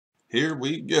Here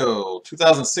we go.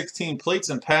 2016 Plates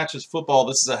and Patches Football.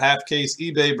 This is a half case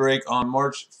eBay break on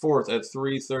March 4th at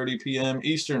 3:30 p.m.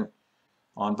 Eastern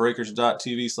on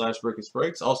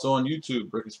breakers.tv/breakersbreaks. Also on YouTube,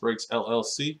 Breakers Breaks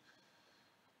LLC.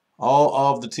 All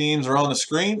of the teams are on the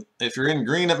screen. If you're in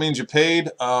green, that means you paid.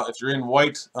 If you're in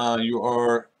white, you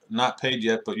are not paid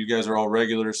yet, but you guys are all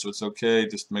regulars, so it's okay.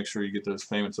 Just make sure you get those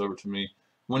payments over to me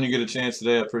when you get a chance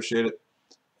today. I appreciate it.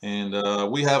 And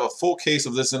we have a full case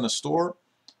of this in the store.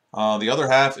 The other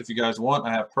half, if you guys want,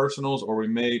 I have personals, or we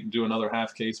may do another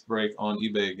half case break on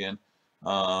eBay again.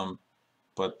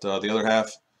 But the other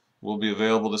half will be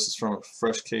available. This is from a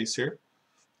fresh case here.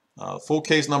 Full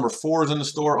case number 4 is in the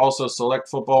store. Also, Select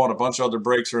Football and a bunch of other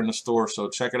breaks are in the store. So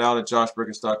check it out at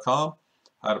joshbrickets.com.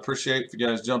 I'd appreciate if you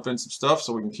guys jump in some stuff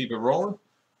so we can keep it rolling.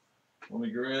 Let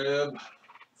me grab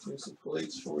some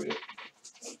plates for you.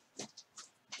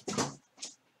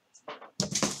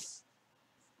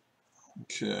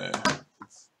 Okay.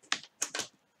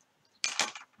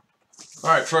 All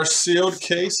right, fresh sealed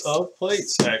case of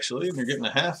plates, actually. And you're getting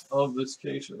a half of this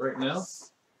case right now.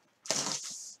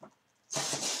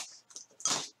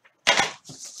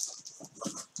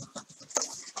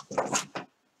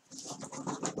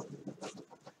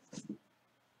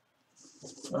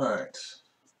 All right.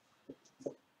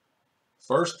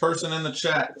 First person in the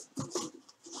chat,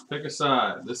 pick a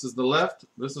side. This is the left,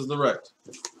 this is the right.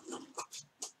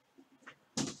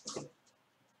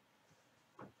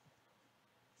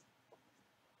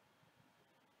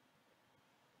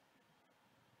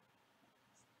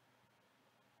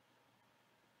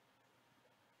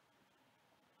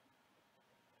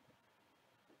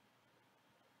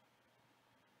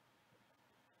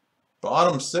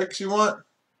 Bottom 6 you want?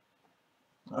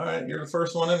 All right, you're the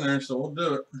first one in there, so we'll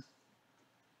do it.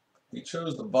 He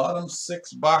chose the bottom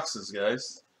 6 boxes,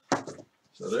 guys.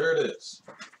 So there it is.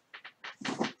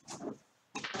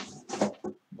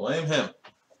 Blame him.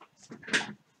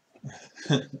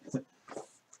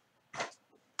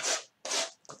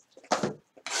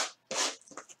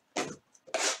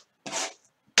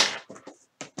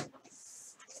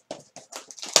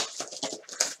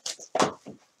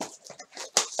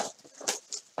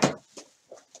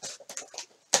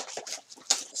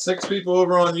 6 people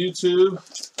over on YouTube,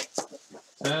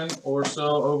 10 or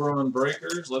so over on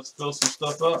Breakers. Let's fill some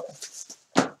stuff up.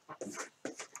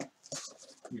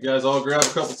 You guys all grab a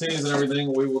couple teams and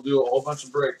everything. We will do a whole bunch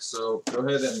of breaks, so go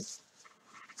ahead and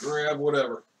grab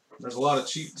whatever. There's a lot of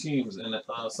cheap teams in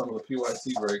some of the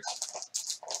PYT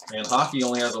breaks. And hockey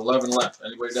only has 11 left.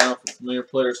 Anybody down for Familiar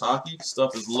Players Hockey?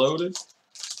 Stuff is loaded.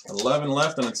 11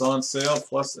 left, and it's on sale.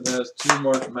 Plus, it has 2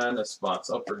 March Madness spots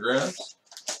up for grabs.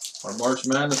 Our March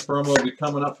Madness promo will be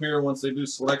coming up here once they do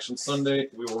Selection Sunday.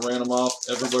 We will random off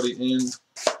everybody in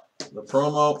the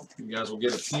promo. You guys will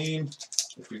get a team.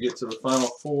 If you get to the final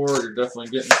 4, you're definitely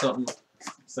getting something.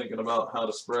 Thinking about how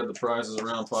to spread the prizes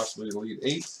around, possibly Elite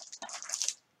 8.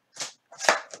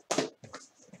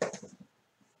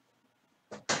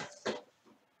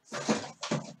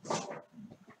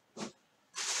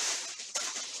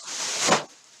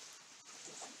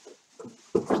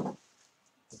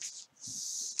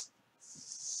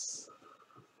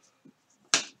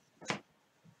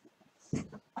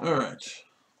 All right.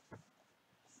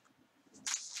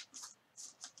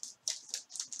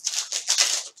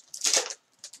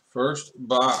 First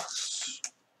box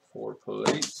for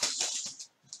plates.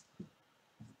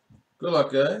 Good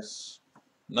luck, guys.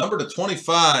 Number to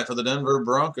 25 for the Denver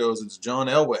Broncos. It's John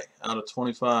Elway out of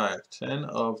 25. 10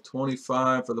 of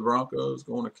 25 for the Broncos,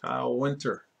 going to Kyle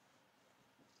Winter.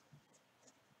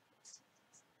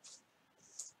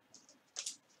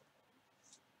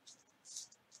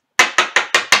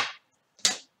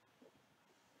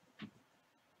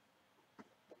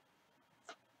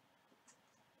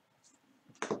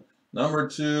 Number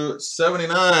to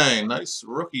 79, nice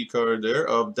rookie card there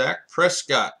of Dak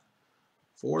Prescott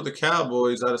for the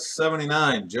Cowboys out of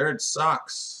 79. Jared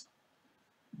Sox.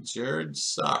 Jared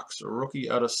Sox, a rookie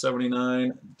out of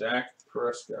 79, Dak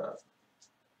Prescott.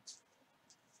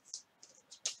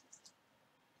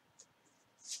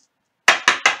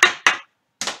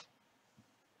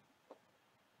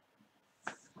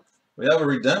 We have a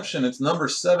redemption. It's number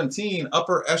 17,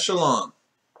 Upper Echelon.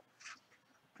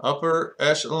 Upper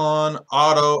Echelon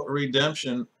Auto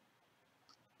Redemption.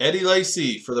 Eddie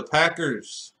Lacy for the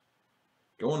Packers.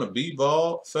 Going to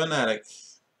B-Ball Fanatic.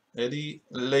 Eddie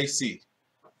Lacy.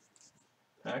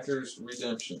 Packers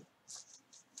Redemption.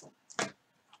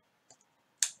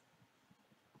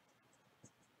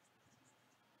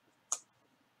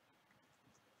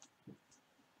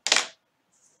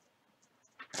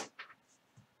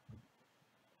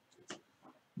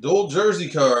 Dual jersey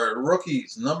card,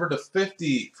 rookies, number to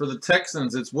 50 for the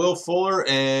Texans. It's Will Fuller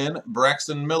and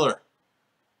Braxton Miller.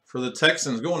 For the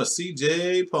Texans, going to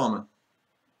C.J. Palman.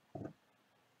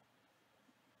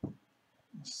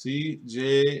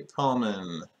 C.J.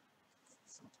 Palman.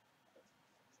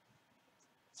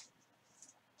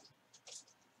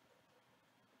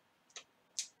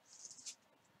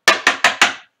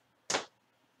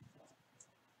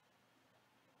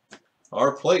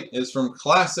 Our plate is from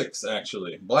Classics,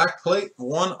 actually. Black plate,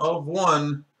 1 of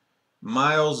 1.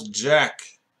 Miles Jack.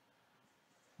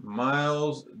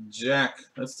 Miles Jack.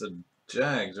 That's the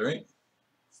Jags, right?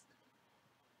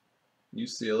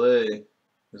 UCLA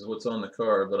is what's on the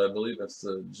card, but I believe that's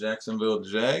the Jacksonville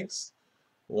Jags.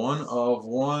 1 of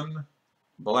 1.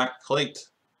 Black plate.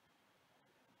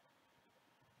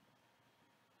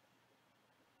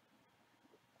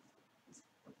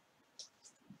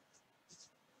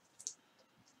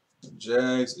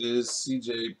 Jags is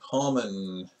C.J.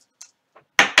 Palman.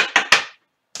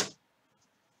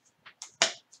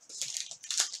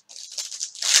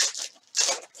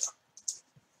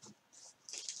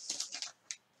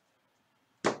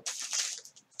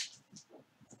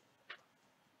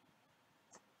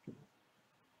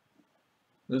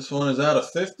 This one is out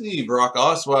of 50. Brock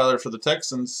Osweiler for the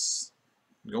Texans.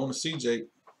 Going to C.J.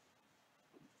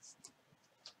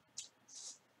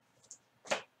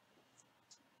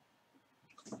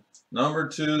 Number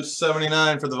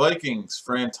 279 for the Vikings.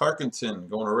 Fran Tarkenton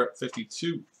going to rep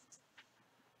 52.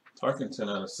 Tarkenton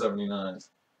out of 79.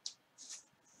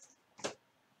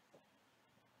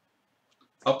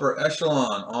 Upper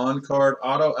echelon on-card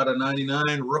auto out of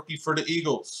 99. Rookie for the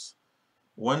Eagles.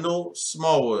 Wendell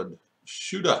Smallwood.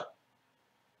 Shooter.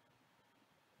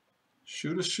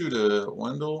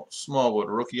 Wendell Smallwood.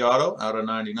 Rookie auto out of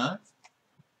 99.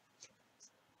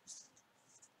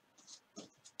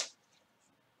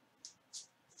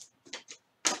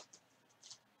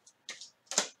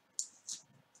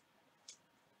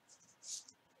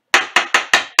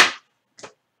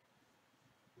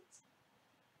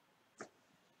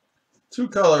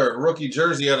 Two-color rookie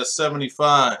jersey out of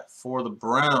 75 for the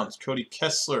Browns. Cody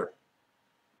Kessler.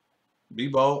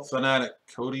 B-Ball Fanatic.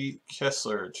 Cody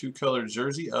Kessler. Two-color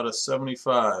jersey out of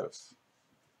 75.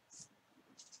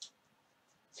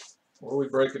 What are we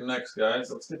breaking next,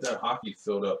 guys? Let's get that hockey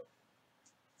filled up.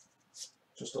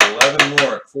 Just 11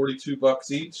 more at 42 bucks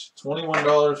each.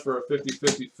 $21 for a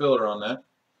 50-50 filler on that.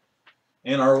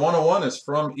 And our 101 is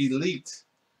from Elite.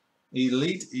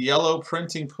 Elite yellow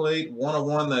printing plate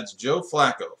 101. That's Joe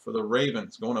Flacco for the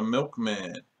Ravens. Going to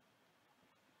Milkman.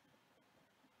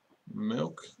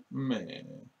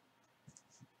 Milkman.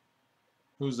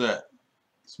 Who's that?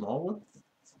 Smallwood?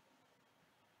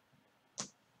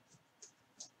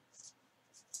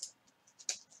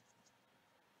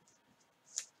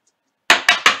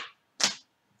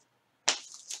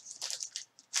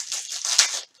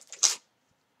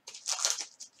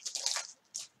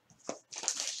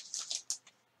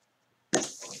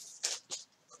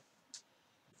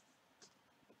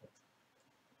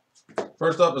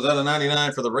 First up is out of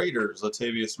 99 for the Raiders,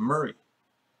 Latavius Murray.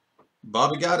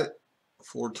 Bobby got it.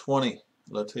 420,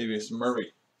 Latavius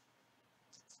Murray.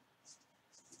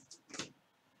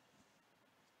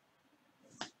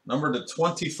 Number to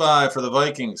 25 for the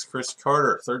Vikings, Chris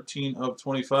Carter. 13 of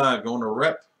 25, going to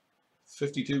rep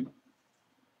 52.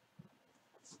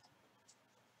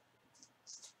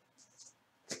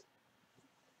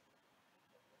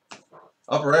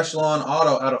 Upper echelon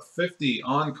auto out of 50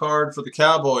 on card for the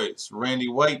Cowboys. Randy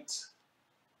White.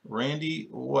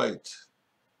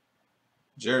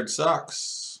 Jared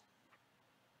Sox.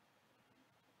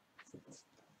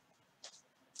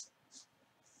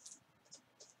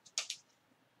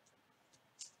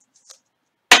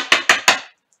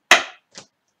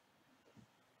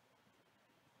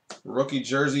 Rookie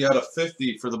jersey out of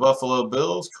 50 for the Buffalo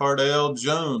Bills. Cardale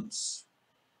Jones.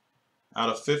 Out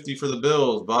of 50 for the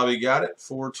Bills. Bobby got it.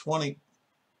 420.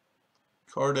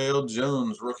 Cardale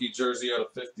Jones. Rookie jersey out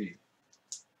of 50.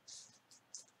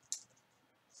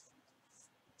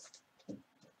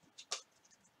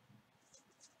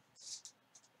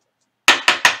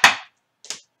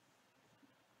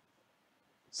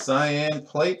 Cyan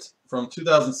plate from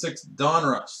 2006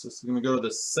 Donruss. This is going to go to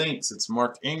the Saints. It's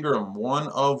Mark Ingram. 1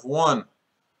 of 1.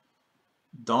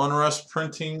 Donruss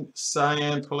printing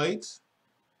cyan plate.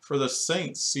 For the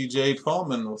Saints, C.J.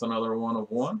 Palman with another 1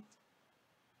 of 1.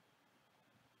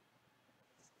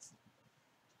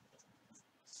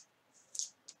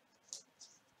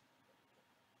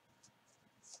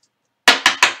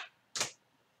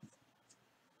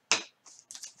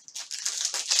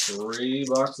 Three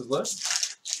boxes left.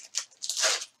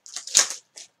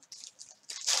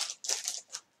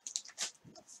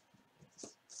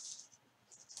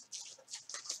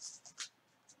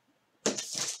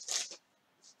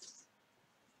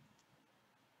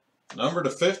 Number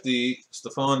to 50,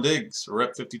 Stephon Diggs,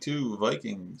 Rep 52,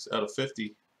 Vikings, out of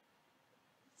 50.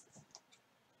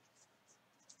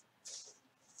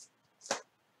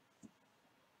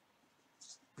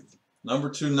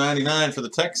 Number 299 for the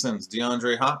Texans,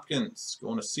 DeAndre Hopkins,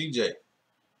 going to CJ.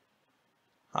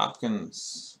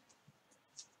 Hopkins.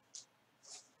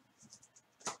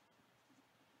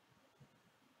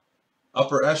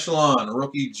 Upper echelon,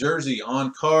 rookie jersey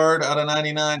on card out of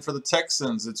 99 for the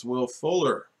Texans. It's Will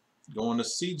Fuller going to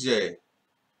CJ.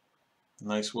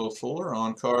 Nice Will Fuller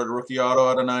on card rookie auto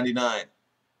out of 99.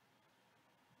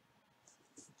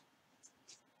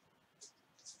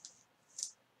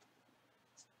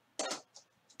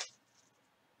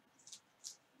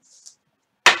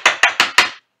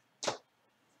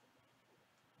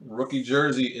 Rookie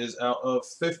jersey is out of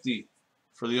 50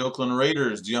 for the Oakland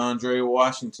Raiders, DeAndre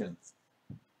Washington.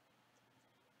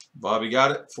 Bobby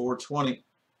got it, 420.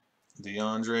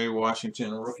 DeAndre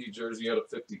Washington, rookie jersey out of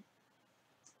 50.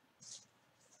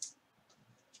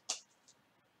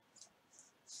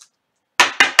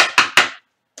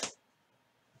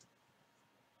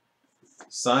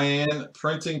 Cyan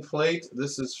printing plate.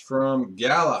 This is from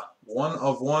Gala. 1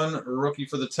 of 1 rookie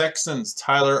for the Texans,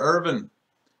 Tyler Ervin.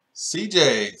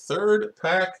 CJ, fourth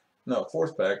pack,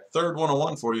 3rd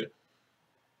 101 for you.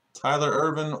 Tyler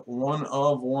Ervin, 1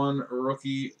 of 1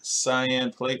 rookie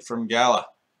cyan plate from Gala.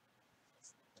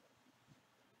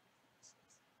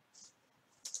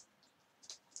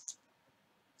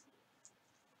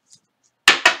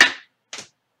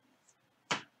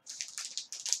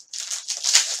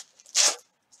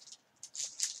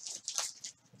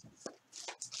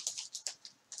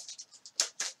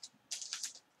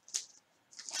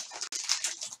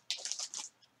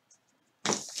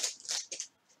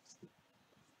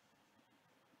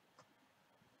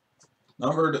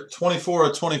 Numbered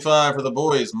 24 of 25 for the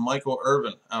boys, Michael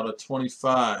Irvin out of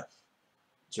 25.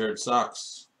 Jared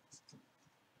Sox.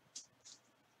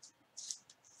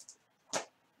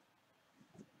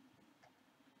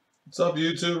 What's up,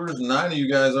 YouTubers? 9 of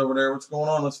you guys over there. What's going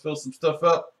on? Let's fill some stuff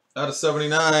up. Out of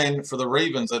 79 for the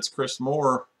Ravens, that's Chris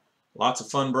Moore. Lots of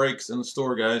fun breaks in the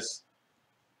store, guys.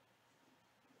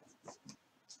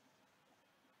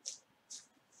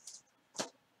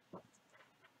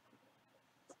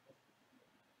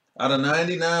 Out of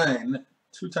 99,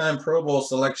 2-time Pro Bowl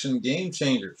selection game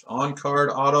changers. On-card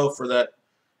auto for that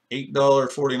 $8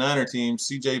 49er team,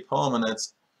 C.J. Pullman.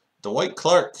 That's Dwight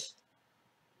Clark.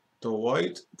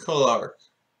 Dwight Clark.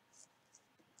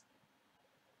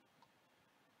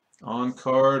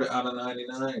 On-card out of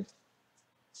 99.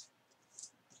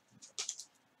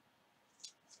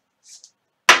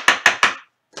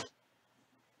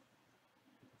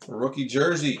 Rookie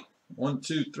jersey. 1,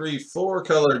 2, 3, 4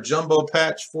 color jumbo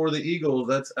patch for the Eagles.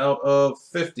 That's out of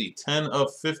 50. 10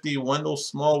 of 50. Wendell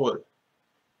Smallwood.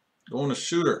 Going to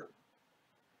Shooter.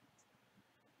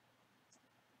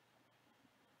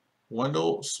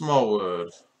 Wendell Smallwood.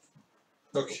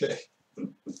 Okay.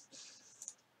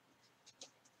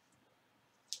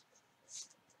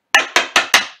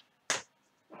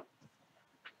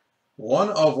 One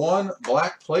of 1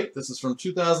 black plate. This is from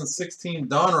 2016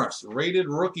 Donruss. Rated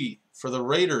rookie for the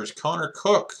Raiders, Connor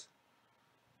Cook.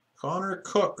 Connor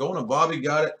Cook going to Bobby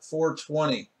got it,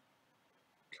 420.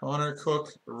 Connor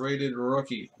Cook, rated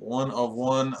rookie. 1 of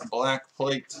 1 black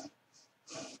plate.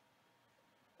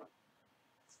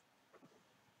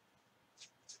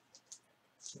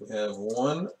 We have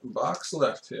 1 box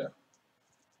left here.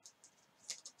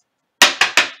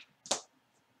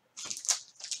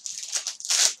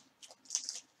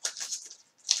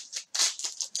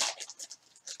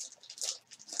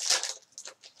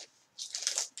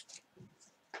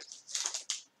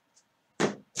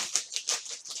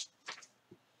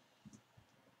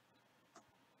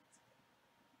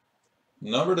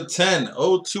 Number to 10,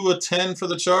 0-2 of 10 for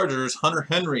the Chargers. Hunter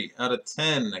Henry out of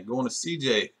 10, going to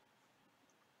CJ.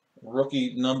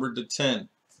 Rookie numbered to 10.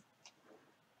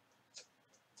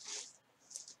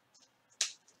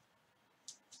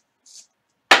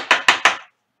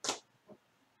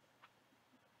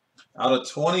 Out of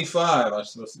 25, I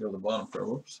was supposed to go to the bottom for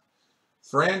whoops.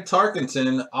 Fran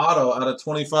Tarkenton auto out of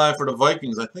 25 for the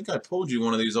Vikings. I think I pulled you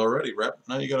one of these already, Rep.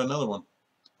 Now you got another one.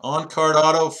 On-card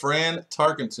auto, Fran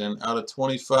Tarkenton out of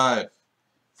 25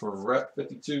 for Rep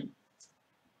 52.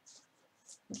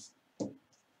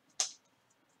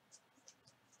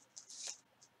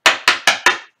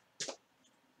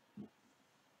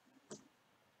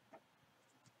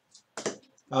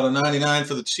 Out of 99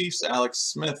 for the Chiefs, Alex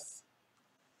Smith.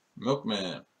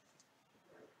 Milkman.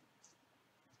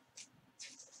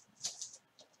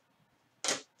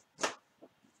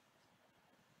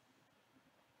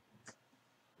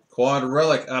 Quad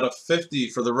relic out of 50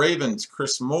 for the Ravens,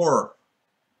 Chris Moore.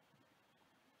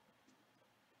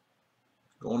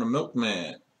 Going to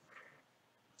Milkman.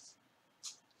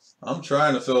 I'm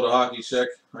trying to fill the hockey check.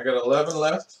 I got 11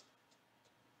 left.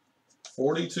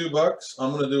 42 bucks.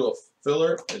 I'm going to do a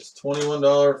filler. It's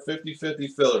 $21 50-50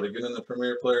 filler to get in the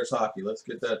Premier Players Hockey. Let's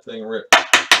get that thing ripped.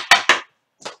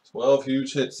 12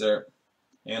 huge hits there.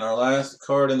 And our last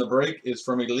card in the break is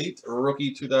from Elite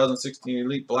Rookie 2016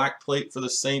 Elite Black Plate for the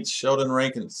Saints, Sheldon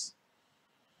Rankins.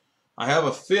 I have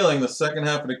a feeling the second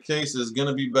half of the case is going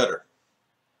to be better.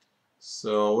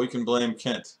 So we can blame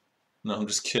Kent. No, I'm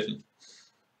just kidding.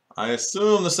 I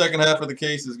assume the second half of the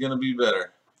case is going to be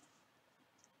better.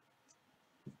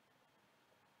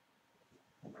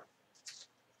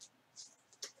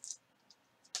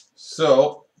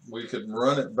 So we could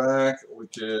run it back. We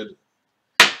could.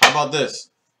 How about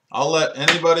this? I'll let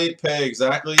anybody pay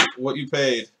exactly what you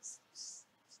paid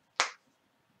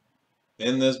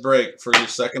in this break for your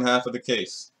second half of the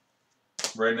case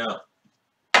right now.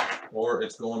 Or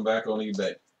it's going back on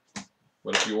eBay.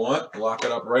 But if you want, lock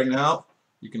it up right now.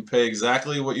 You can pay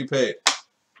exactly what you paid.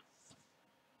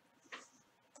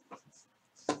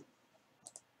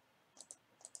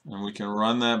 And we can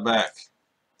run that back.